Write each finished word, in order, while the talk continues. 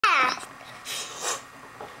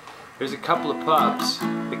There's a couple of pups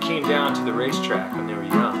that came down to the racetrack when they were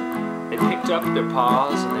young. They picked up their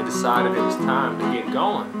paws and they decided it was time to get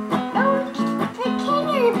going. Oh, the king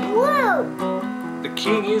is blue. The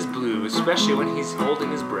king is blue, especially when he's holding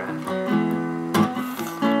his breath.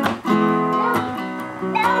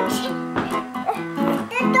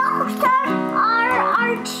 The dogs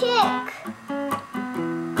are chick.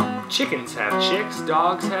 Chickens have chicks,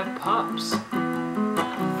 dogs have pups.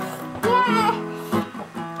 Yeah.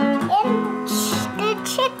 And the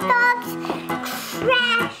chick dogs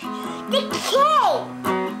crash the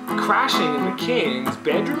king. Crashing in the king's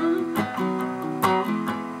bedroom?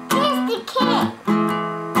 Just the king.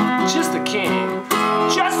 Just the king.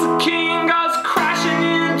 Just the king goes crashing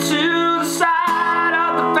into the side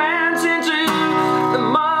of the fence, into the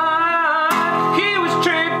mud. He was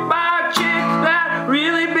tricked by a chick, that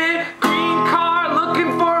really big green car,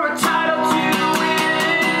 looking for a title to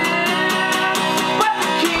win. But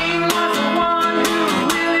the king was the one who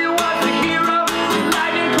really was the hero.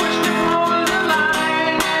 Lightning pushed him over the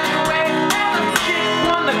line anyway. And the chick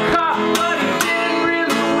won the cup, but he didn't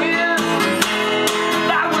really win.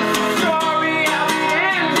 That was the story how it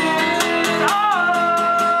ended. Oh,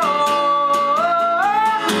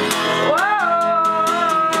 whoa, whoa,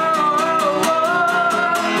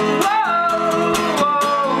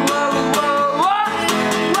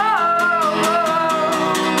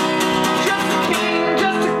 just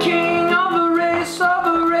a king of a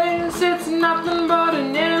race, it's nothing but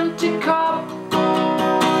an empty cup.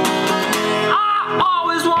 I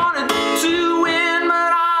always wanted to win,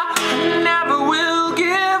 but I never will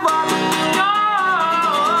give up. No,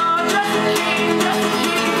 just a king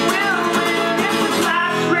will win. It's his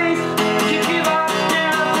last race. Can't give up,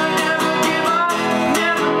 never, never give up,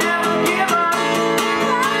 never, never give up.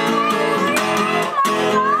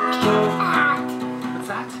 What's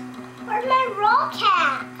that? Where's my rock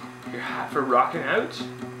hat? Your hat for rocking out?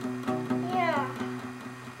 Yeah.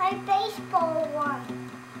 My baseball one.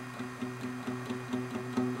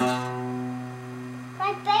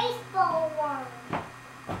 My baseball one.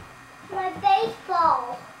 My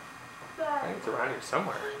baseball. I think it's around here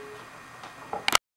somewhere.